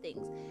does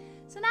things.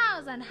 So now I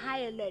was on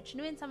high alert. You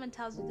know, when someone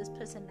tells you this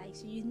person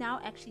likes you, you now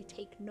actually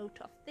take note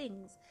of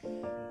things.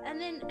 And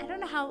then I don't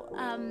know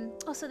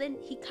how. So then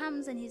he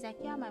comes and he's like,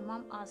 yeah, my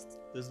mom asked.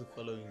 This is the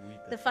following week.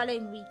 The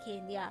following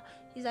weekend, yeah.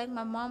 He's like,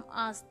 my mom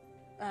asked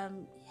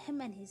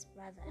him and his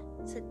brother.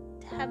 So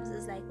Tubbs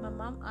is like, my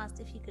mom asked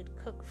if he could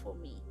cook for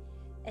me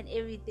and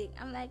everything.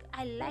 I'm like,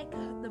 I like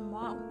the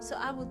mom, so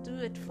I will do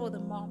it for the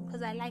mom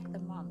because I like the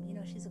mom. You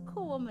know, she's a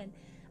cool woman.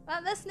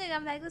 But this nigga,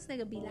 I'm like, this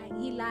nigga be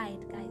lying. He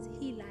lied, guys.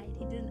 He lied.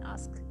 He didn't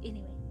ask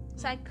anyway.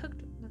 So I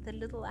cooked with the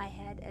little I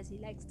had, as he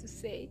likes to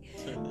say,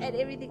 and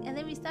everything. And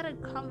then we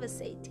started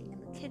conversating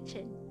in the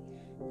kitchen.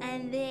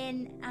 And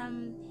then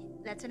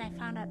that's when I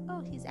found out,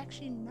 oh, he's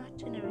actually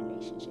not in a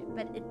relationship.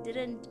 But it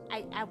didn't,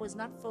 I was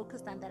not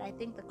focused on that. I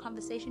think the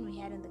conversation we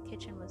had in the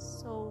kitchen was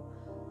so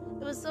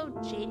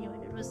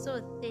genuine. It was so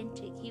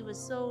authentic. He was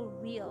so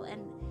real.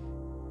 And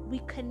we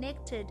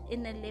connected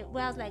in a level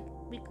where I was like,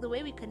 the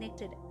way we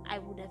connected, I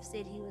would have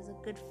said he was a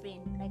good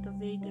friend, like a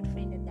very good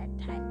friend at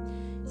that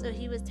time. So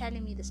he was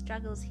telling me the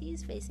struggles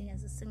he's facing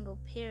as a single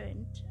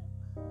parent.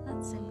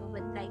 Not single,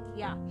 but like,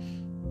 yeah.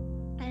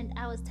 And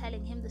I was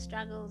telling him the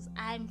struggles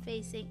I'm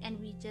facing, and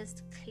we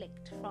just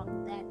clicked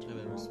from that. And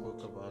then we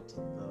spoke about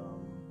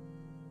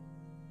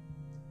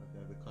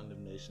the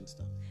condemnation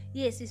stuff.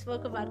 Yes, we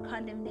spoke about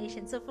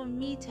condemnation. So for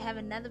me to have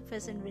another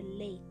person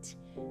relate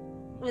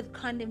with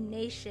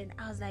condemnation,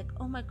 I was like,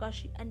 oh my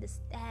gosh, you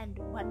understand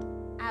what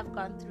I've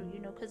gone through, you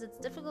know, because it's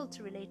difficult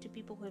to relate to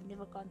people who have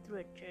never gone through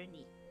a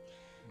journey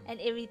and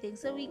everything.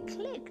 So we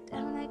clicked,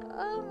 and I'm like,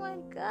 oh my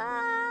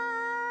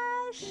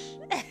gosh.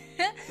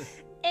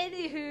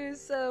 Anywho,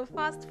 so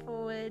fast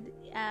forward,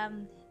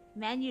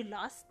 Manu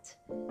lost.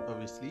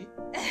 Obviously.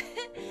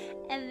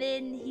 And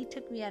then he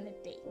took me on a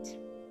date.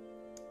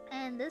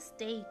 And this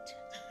date,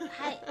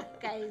 hi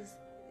guys,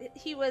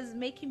 he was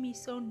making me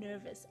so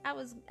nervous. I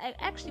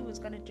actually was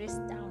gonna dress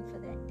down for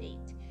that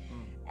date.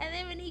 And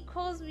then when he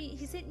calls me,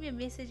 he sent me a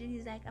message and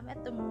he's like, I'm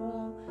at the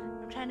mall,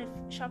 I'm trying to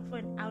shop for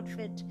an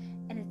outfit,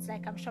 and it's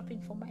like I'm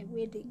shopping for my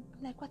wedding.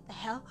 I'm like, what the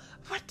hell?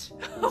 What?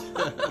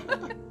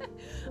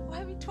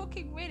 Why are we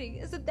talking wedding?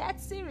 Is it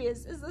that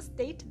serious? Is this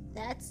date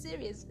that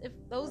serious? If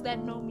those that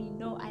know me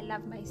know I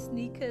love my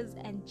sneakers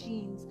and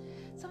jeans.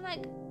 So I'm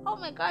like, oh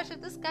my gosh, if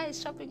this guy is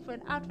shopping for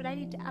an outfit, I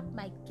need to up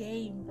my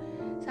game.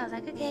 So I was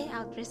like, okay,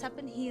 I'll dress up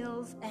in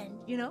heels and,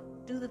 you know,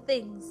 do the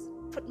things.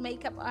 Put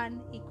makeup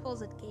on. He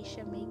calls it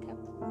geisha makeup.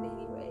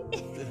 Anyway.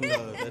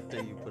 No, that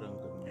day you put on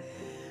good makeup.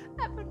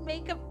 I put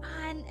makeup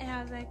on and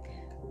I was like,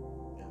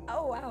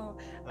 oh wow.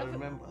 I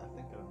remember.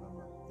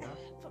 Yeah. I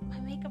put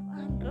my makeup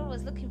on. Girl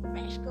was looking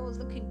fresh. Girl was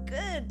looking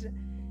good.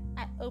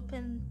 I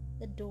opened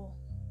the door.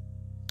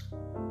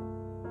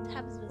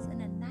 Tubbs was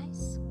in a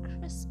nice,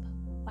 crisp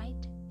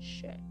white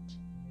shirt.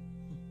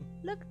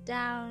 Looked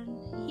down.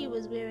 He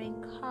was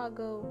wearing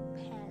cargo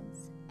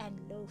pants and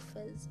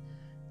loafers.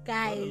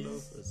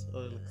 Guys,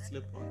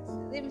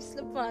 slip-ons. Them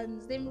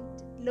slip-ons, them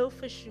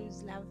loafer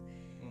shoes, love.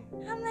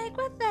 I'm like,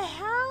 what the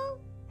hell,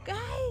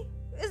 guy?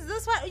 Is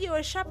this what you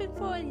were shopping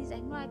for? And he's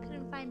like, no, I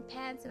couldn't find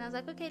pants. And I was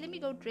like, okay, let me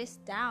go dress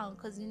down,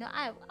 because you know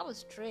I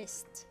was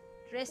dressed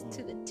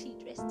to the T,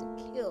 dressed to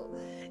kill.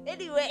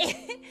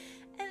 Anyway,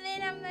 and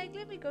then I'm like,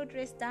 let me go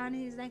dress down.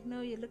 And he's like,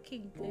 no, you're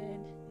looking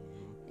good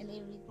and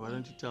everything. Why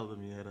don't you tell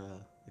them you had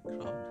a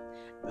crowd?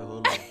 The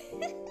whole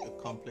the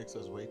complex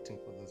was waiting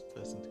for this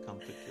person to come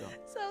pick you up.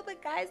 So the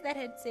guys that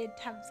had said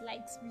Tubbs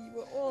likes me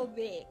were all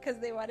there because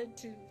they wanted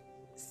to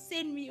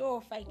send me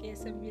off, I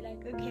guess, and be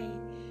like,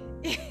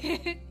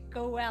 okay,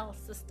 go well,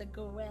 sister,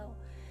 go well.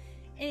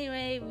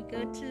 Anyway, we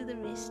go to the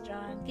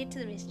restaurant, get to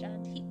the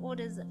restaurant. He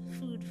orders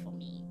food for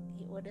me.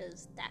 He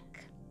orders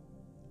duck.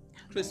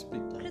 Crispy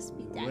duck.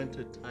 We went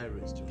to a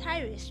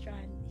Thai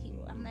restaurant.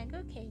 I'm like,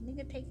 okay,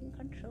 nigga taking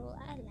control.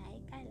 I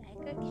like,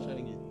 okay.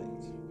 Showing you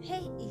things.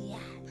 Hey, yeah.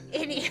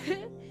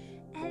 Anyway,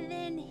 and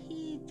then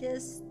he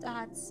just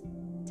starts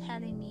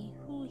telling me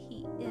who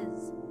he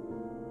is.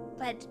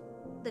 But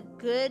the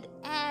good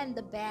and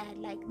the bad,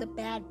 like the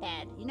bad.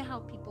 You know how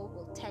people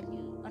will tell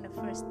you on a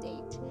first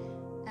date,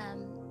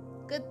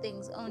 good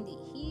things only.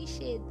 He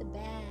shared the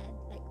bad,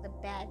 like the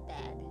bad,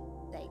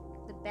 like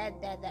the bad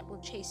that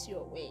will chase you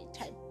away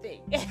type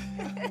thing.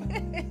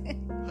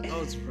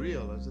 Oh, it's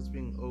real. I was just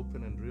being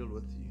open and real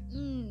with you.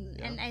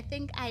 Yeah. And I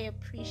think I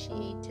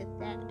appreciated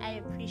that.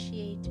 I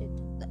appreciated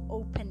the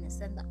openness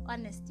and the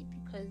honesty,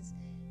 because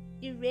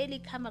you really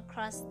come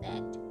across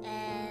that.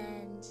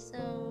 And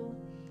so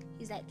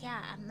he's like,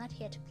 yeah, I'm not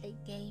here to play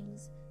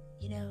games.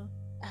 You know,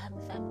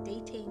 if I'm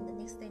dating, the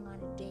next thing on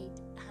a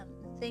date,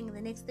 the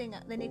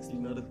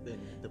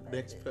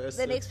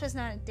next person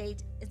on a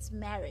date, it's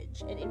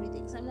marriage and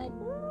everything. So I'm like,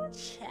 oh,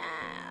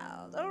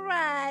 child, all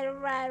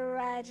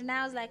right. And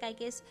I was like, I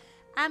guess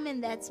I'm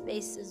in that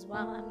space as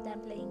well. I'm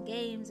done playing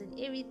games and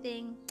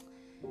everything.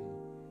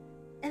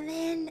 And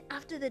then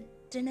after the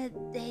dinner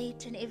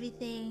date and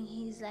everything,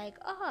 he's like,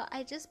 oh,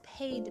 I just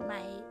paid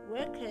my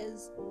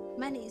workers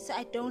money, so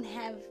I don't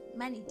have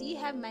money. Do you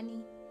have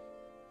money?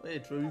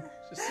 Wait, Ruby,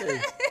 just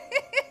say.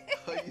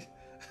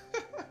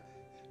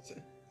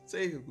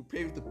 Say who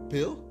paid the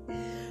bill?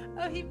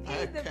 Oh, he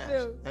paid the cash.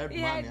 bill. I had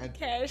He money. had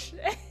cash.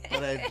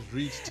 But I had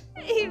reached.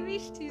 He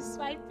reached his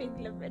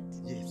swiping limit.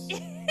 Yes.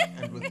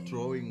 And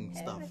withdrawing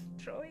stuff.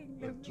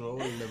 Withdrawal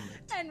limit.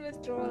 And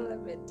withdrawal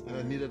limit. And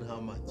I needed how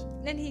much?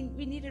 Then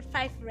we needed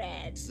 5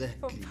 rand Exactly.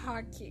 for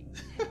parking.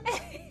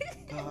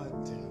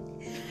 God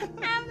damn.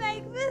 I'm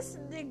like, this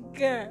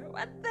nigga,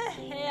 what the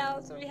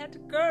hell? So we had to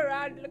go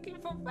around looking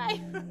for 5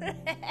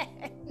 rand.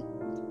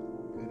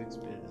 Good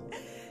experience.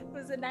 It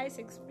was a nice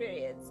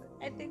experience.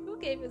 I think who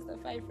gave us the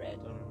 5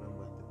 rand? I don't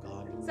remember. The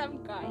God.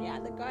 Some guy, yeah,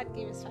 the God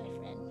gave us 5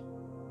 rand.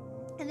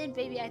 And then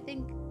baby, I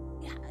think,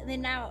 yeah,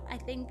 then now I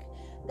think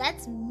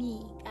that's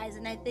me, guys,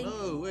 and I think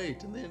Oh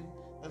wait, and then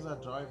as I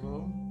drive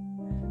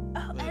home,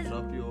 oh, I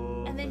drop you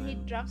off. and then he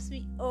drops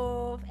me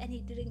off and he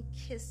didn't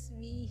kiss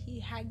me, he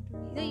hugged me.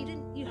 No, you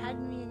didn't, you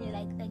hugged me and you're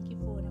like, thank you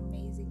for an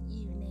amazing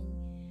evening.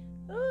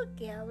 Oh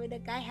girl, when a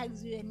guy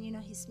hugs you and you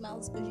know he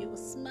smells good, you will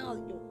smell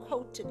your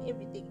coat and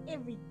everything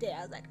every day.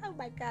 I was like, oh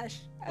my gosh.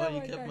 Oh, you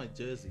my kept gosh. my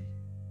jersey.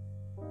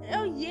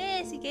 Oh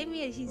yes, he gave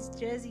me his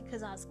jersey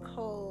because I was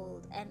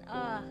cold, and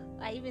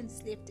I even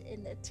slept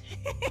in it.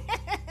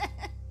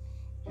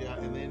 Yeah,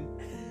 and then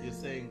you're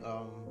saying,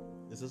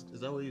 is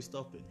that where you're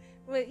stopping?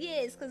 Well,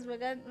 yes, because we're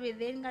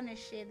then gonna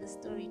share the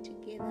story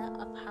together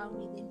of how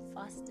we then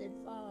fasted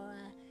for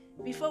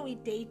before we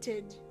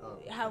dated,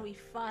 how we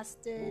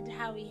fasted,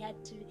 how we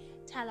had to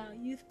tell our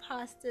youth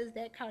pastors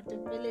their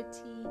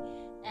accountability,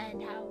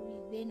 and how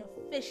we then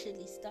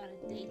officially started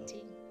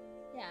dating.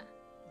 Yeah.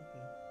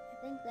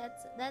 I think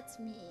that's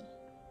me.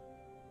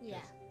 Yeah.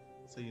 Yes.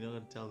 So you're not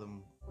gonna tell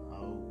them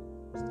how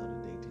we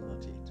started dating,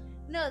 not yet?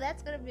 No,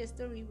 that's gonna be a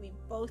story we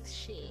both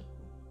share.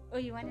 Oh,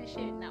 you want to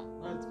share it now?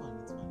 No, it's fine.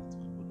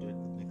 We'll do it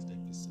in the next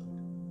episode.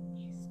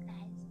 Yes,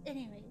 guys.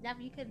 Anyway, now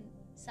you can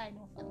sign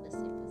off on this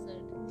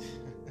episode.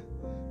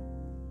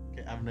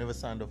 Okay, I've never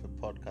signed off a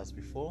podcast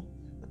before,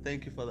 but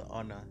thank you for the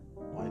honor,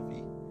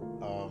 wifey.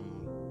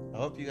 I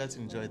hope you guys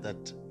enjoyed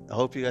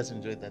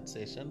that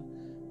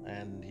session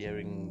and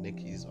hearing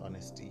Nikki's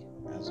honesty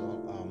as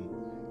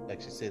well.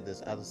 Like she said,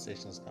 there's other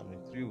sessions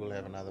coming through. We'll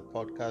have another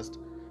podcast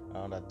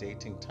around our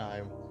dating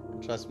time.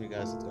 And trust me,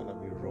 guys, it's gonna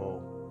be raw.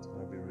 It's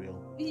gonna be real.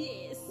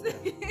 Yes.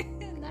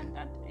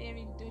 not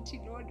airing dirty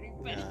laundry,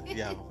 but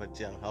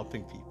yeah,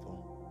 helping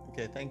people.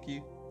 Okay, thank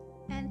you.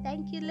 And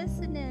thank you,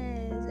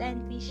 listeners.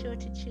 And be sure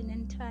to tune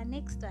in to our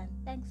next one.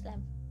 Thanks,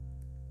 love.